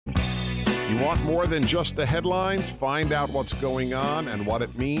Want more than just the headlines? Find out what's going on and what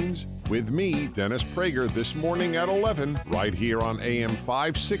it means with me, Dennis Prager, this morning at 11, right here on AM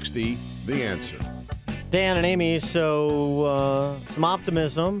 560, The Answer. Dan and Amy, so some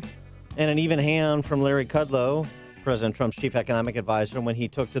optimism and an even hand from Larry Kudlow, President Trump's chief economic advisor, when he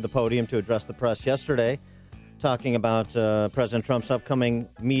took to the podium to address the press yesterday, talking about President Trump's upcoming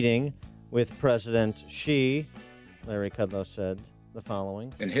meeting with President Xi. Larry Kudlow said the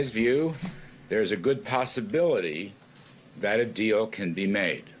following. In his view, there's a good possibility that a deal can be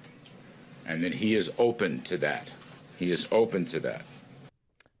made, and that he is open to that. He is open to that.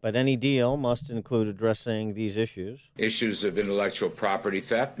 But any deal must include addressing these issues. Issues of intellectual property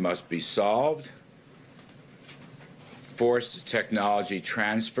theft must be solved. Forced technology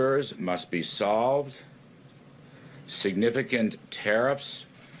transfers must be solved. Significant tariffs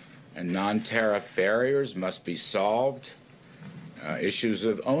and non-tariff barriers must be solved. Issues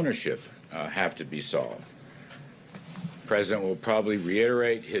of ownership have to be solved. The President will probably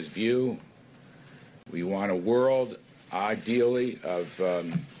reiterate his view. We want a world, ideally, of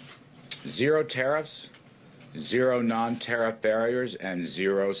zero tariffs, zero non-tariff barriers, and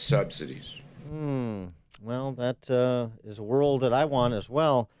zero subsidies. Well, that is a world that I want as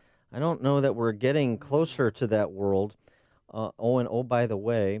well. I don't know that we're getting closer to that world. By the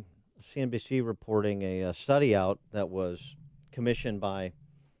way, CNBC reporting a study out that was commissioned by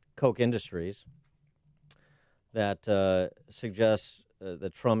Koch Industries that suggests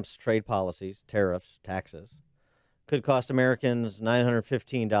that Trump's trade policies, tariffs, taxes, could cost Americans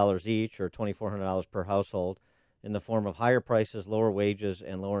 $915 each or $2,400 per household in the form of higher prices, lower wages,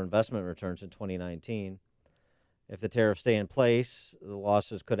 and lower investment returns in 2019. If the tariffs stay in place, the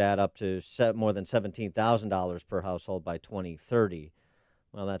losses could add up to more than $17,000 per household by 2030.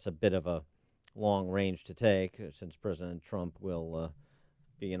 Well, that's a bit of a long range to take since President Trump will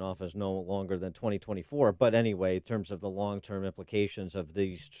be in office no longer than 2024. But anyway, in terms of the long-term implications of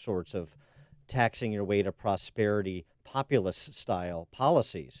these sorts of taxing your way to prosperity, populist-style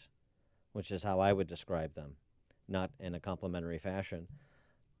policies, which is how I would describe them, not in a complimentary fashion,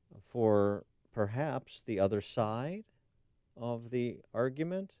 for perhaps the other side of the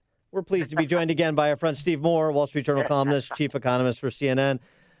argument. We're pleased to be joined again by our friend Steve Moore, Wall Street Journal columnist, chief economist for CNN.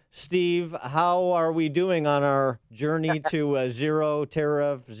 Steve, how are we doing on our journey to a zero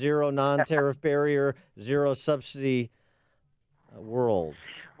tariff, zero non-tariff barrier, zero subsidy world?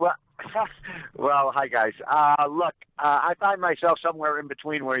 Well, hi, guys. Look, I find myself somewhere in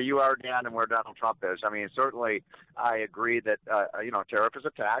between where you are, Dan, and where Donald Trump is. I mean, certainly I agree that, tariff is a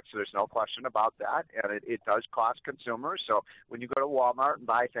tax. There's no question about that, and it does cost consumers. So when you go to Walmart and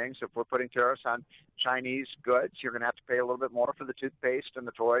buy things, if we're putting tariffs on Chinese goods, you're going to have to pay a little bit more for the toothpaste and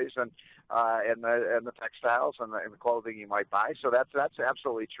the toys and the textiles and the clothing you might buy. So that's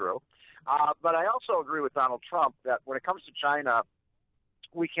absolutely true. But I also agree with Donald Trump that when it comes to China,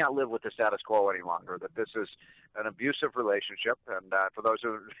 we can't live with the status quo any longer, that this is an abusive relationship. And for those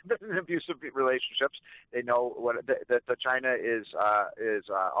who have been in abusive relationships, they know that China is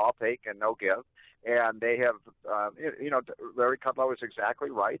all take and no give. And they have, Larry Kudlow is exactly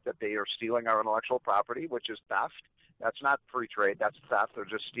right that they are stealing our intellectual property, which is theft. That's not free trade. That's theft. They're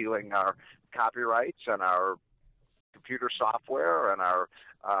just stealing our copyrights and our computer software and our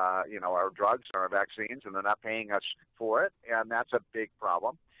drugs and our vaccines, and they're not paying us for it, and that's a big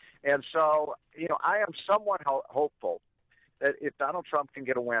problem. And so, I am somewhat hopeful that if Donald Trump can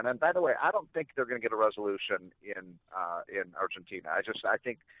get a win, and by the way, I don't think they're going to get a resolution in Argentina. I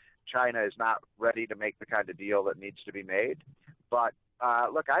think China is not ready to make the kind of deal that needs to be made. But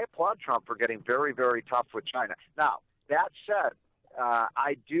look, I applaud Trump for getting very, very tough with China. Now, that said,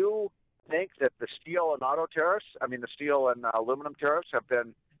 I do think that the steel and the steel and aluminum tariffs have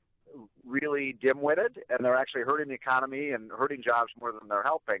been really dim-witted, and they're actually hurting the economy and hurting jobs more than they're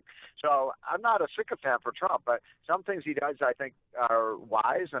helping. So I'm not a sycophant for Trump, but some things he does I think are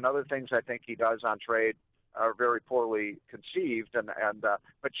wise, and other things I think he does on trade are very poorly conceived. But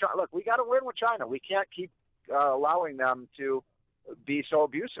look, we got to win with China. We can't keep allowing them to be so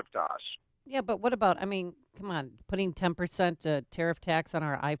abusive to us. Yeah, but what about, come on, putting 10% tariff tax on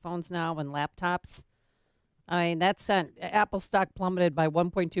our iPhones now and laptops? That sent Apple stock plummeted by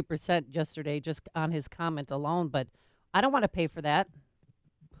 1.2% yesterday just on his comment alone, but I don't want to pay for that.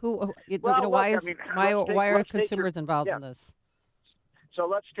 Why are consumers involved in this? So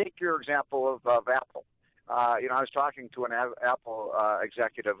let's take your example of Apple. I was talking to an Apple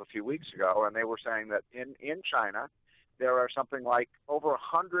executive a few weeks ago, and they were saying that in China, there are something like over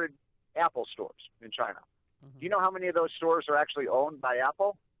 100 Apple stores in China. Mm-hmm. Do you know how many of those stores are actually owned by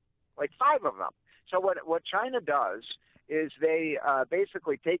Apple? Like 5 of them. So what China does is they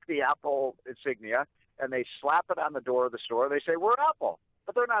basically take the Apple insignia and they slap it on the door of the store. They say, we're Apple.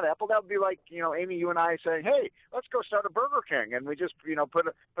 But they're not Apple. That would be like, Amy, you and I saying, hey, let's go start a Burger King. And we just, put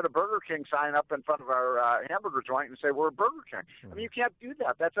a Burger King sign up in front of our hamburger joint and say, we're a Burger King. I mean, you can't do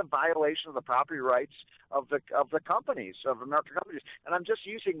that. That's a violation of the property rights of the companies, of American companies. And I'm just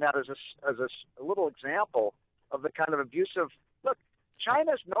using that as a little example of the kind of abusive. Look,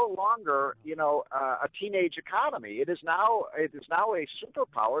 China's no longer, a teenage economy. It is now a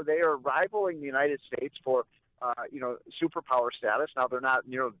superpower. They are rivaling the United States for superpower status. Now they're not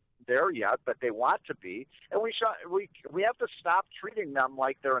there yet, but they want to be, and we have to stop treating them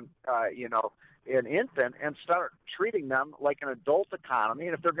like they're an infant and start treating them like an adult economy.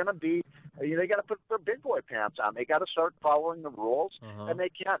 And if they're going to be, they got to put their big boy pants on. They got to start following the rules, and they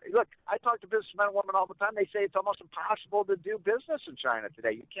can't. Look, I talk to businessmen and women all the time. They say it's almost impossible to do business in China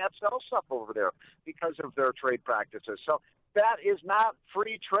today. You can't sell stuff over there because of their trade practices. So that is not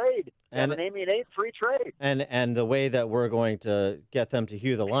free trade. And Amy, it ain't free trade. And the way that we're going to get them to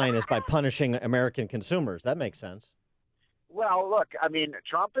hew the line is by punishing American consumers. That makes sense. Well, look, I mean,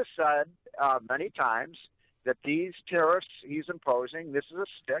 Trump has said many times that these tariffs he's imposing, this is a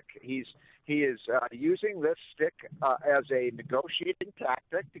stick. He is using this stick as a negotiating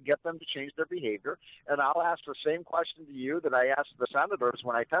tactic to get them to change their behavior. And I'll ask the same question to you that I asked the senators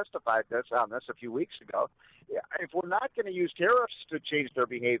when I testified on this a few weeks ago. If we're not going to use tariffs to change their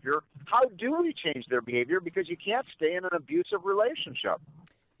behavior, how do we change their behavior? Because you can't stay in an abusive relationship.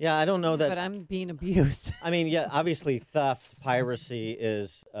 Yeah, I don't know that. But I'm being abused. I mean, yeah, obviously theft, piracy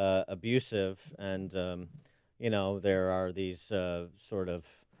is abusive. And, there are these sort of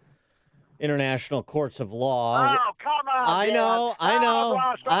international courts of law. Oh, come on. I know.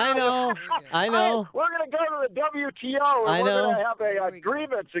 We're going to go to the WTO and we're going to have a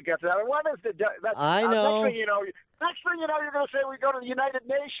grievance against that. And what is the I know. Next thing you know, you're going to say we go to the United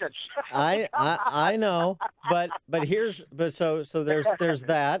Nations. I know, but so there's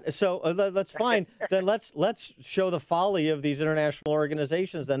that. So that's fine. Then let's show the folly of these international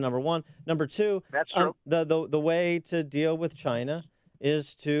organizations. Then number one, number two. That's true. The way to deal with China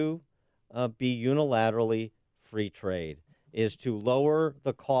is to be unilaterally free trade, is to lower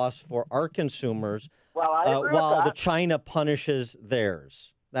the cost for our consumers while the China punishes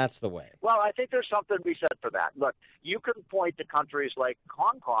theirs. That's the way. Well, I think there's something to be said for that. Look, you can point to countries like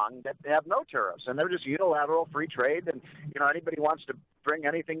Hong Kong that have no tariffs, and they're just unilateral free trade. And, anybody wants to bring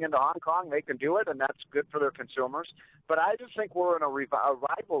anything into Hong Kong, they can do it, and that's good for their consumers. But I just think we're in a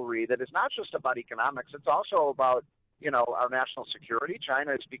rivalry that is not just about economics. It's also about our national security.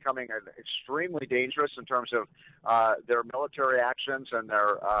 China is becoming extremely dangerous in terms of their military actions and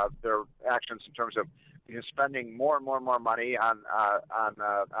their actions in terms of spending more and more money on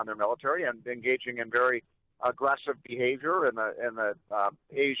their military and engaging in very aggressive behavior in the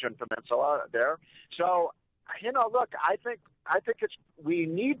Asian peninsula there. So, look, I think we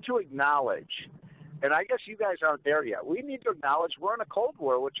need to acknowledge. And I guess you guys aren't there yet. We need to acknowledge we're in a Cold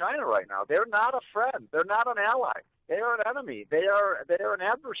War with China right now. They're not a friend. They're not an ally. They are an enemy. They are an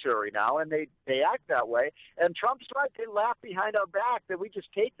adversary now, and they act that way. And Trump's right. They laugh behind our back that we just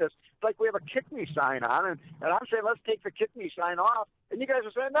take this. It's like we have a kick me sign on, and I'm saying let's take the kick me sign off. And you guys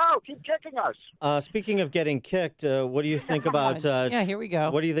are saying, no, keep kicking us. Speaking of getting kicked, what do you think about here we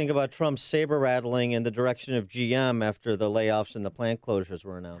go. What do you think about Trump's saber rattling in the direction of GM after the layoffs and the plant closures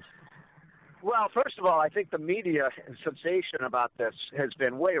were announced? Well, first of all, I think the media sensation about this has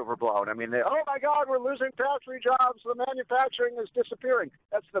been way overblown. I mean, oh, my God, we're losing factory jobs. The manufacturing is disappearing.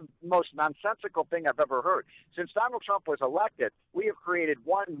 That's the most nonsensical thing I've ever heard. Since Donald Trump was elected, we have created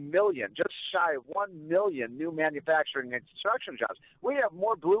 1 million, just shy of 1 million new manufacturing and construction jobs. We have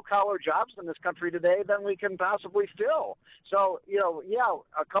more blue-collar jobs in this country today than we can possibly fill. So,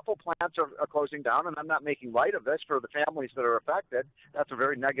 a couple plants are closing down, and I'm not making light of this for the families that are affected. That's a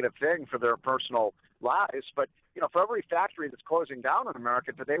very negative thing for their personal lives. But, for every factory that's closing down in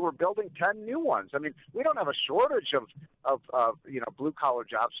America today, we're building 10 new ones. I mean, we don't have a shortage of blue-collar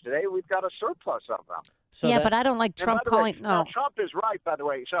jobs today. We've got a surplus of them. So but I don't like Trump calling. No, Trump is right, by the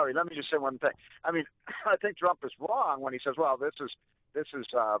way. Sorry, let me just say one thing. I mean, I think Trump is wrong when he says, well, this is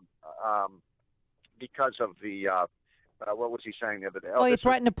because of the what was he saying the other day? Well, he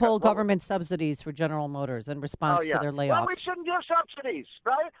threatened to pull government subsidies for General Motors in response to their layoffs. Well, we shouldn't give subsidies,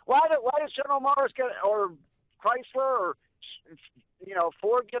 right? Why does General Motors get, or Chrysler, or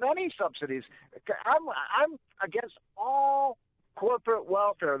Ford get any subsidies? I'm against all corporate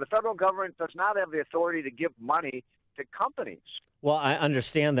welfare. The federal government does not have the authority to give money to companies. Well, I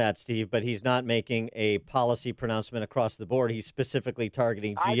understand that, Steve, but he's not making a policy pronouncement across the board. He's specifically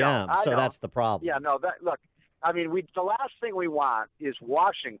targeting GM, I know. That's the problem. Yeah, no, look, I mean, the last thing we want is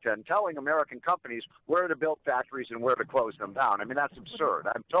Washington telling American companies where to build factories and where to close them down. I mean, that's absurd.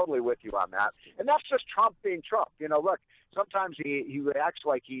 I'm totally with you on that. And that's just Trump being Trump. You know, look, sometimes he acts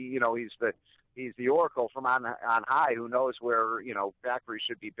like he's the oracle from on high who knows where, factories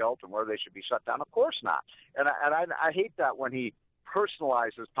should be built and where they should be shut down. Of course not. And I hate that when he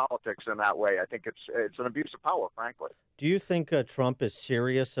personalizes politics in that way. I think it's an abuse of power, frankly. Do you think Trump is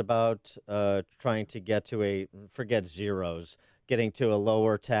serious about trying to get to forget zeros, getting to a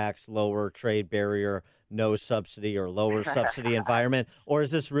lower tax, lower trade barrier, no subsidy or lower subsidy environment? Or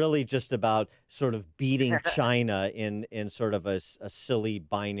is this really just about sort of beating China in sort of a silly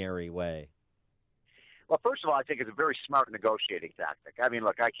binary way? Well, first of all, I think it's a very smart negotiating tactic. I mean,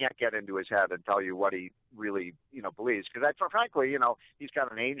 look, I can't get into his head and tell you what he really, believes. Because, frankly, he's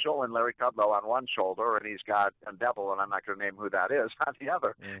got an angel and Larry Kudlow on one shoulder, and he's got a devil, and I'm not going to name who that is, on the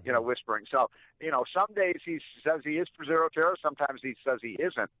other, whispering. So, some days he says he is for zero tariffs, sometimes he says he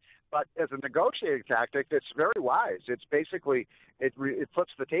isn't. But as a negotiating tactic, it's very wise. It's basically, it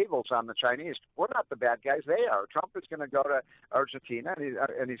flips the tables on the Chinese. We're not the bad guys. They are. Trump is going to go to Argentina,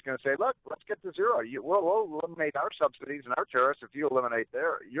 and he's going to say, look, let's get to zero. We'll eliminate our subsidies and our tariffs if you eliminate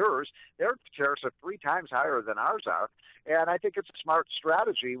yours. Their tariffs are 3 times higher than ours are. And I think it's a smart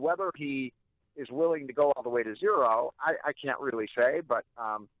strategy. Whether he is willing to go all the way to zero, I can't really say, but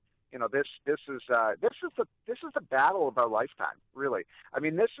this is the battle of our lifetime, really. I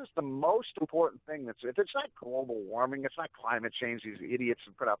mean, this is the most important thing. If it's not global warming, it's not climate change. These idiots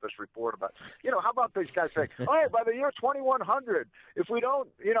have put out this report about, how about these guys saying, oh, by the year 2100, if we don't,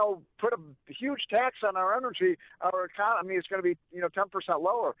 put a huge tax on our energy, our economy is going to be, 10%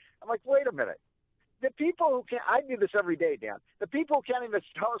 lower. I'm like, wait a minute. The people who can't, I do this every day, Dan. The people who can't even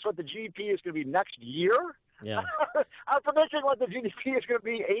tell us what the GDP is going to be next year. Yeah. I'm predicting what the GDP is going to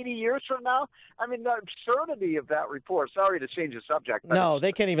be 80 years from now. I mean, the absurdity of that report. Sorry to change the subject. But no,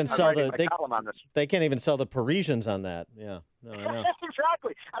 they can't even sell column on this. They can't even sell the Parisians on that. Yeah. No, I know.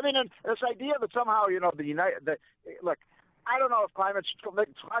 Exactly. I mean, and this idea that somehow, look, I don't know if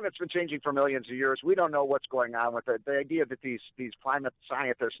climate's been changing for millions of years. We don't know what's going on with it. The idea that these climate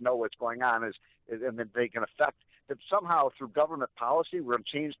scientists know what's going on is and that they can affect that somehow through government policy we're going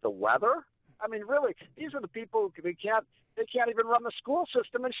to change the weather. I mean, really, these are the people they can't even run the school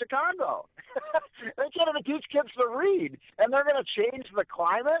system in Chicago. They can't even teach kids to read, and they're going to change the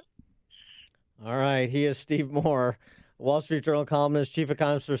climate. All right, he is Steve Moore, Wall Street Journal columnist, chief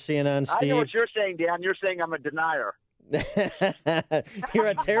economist for CNN. Steve, I know what you're saying, Dan. You're saying I'm a denier. You're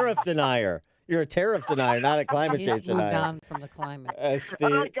a tariff denier. You're a tariff denier, not a climate change denier. Moved on from the climate.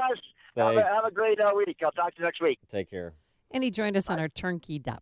 Steve, all right, guys. Have a great week. I'll talk to you next week. Take care. And he joined us on our turnkey.com.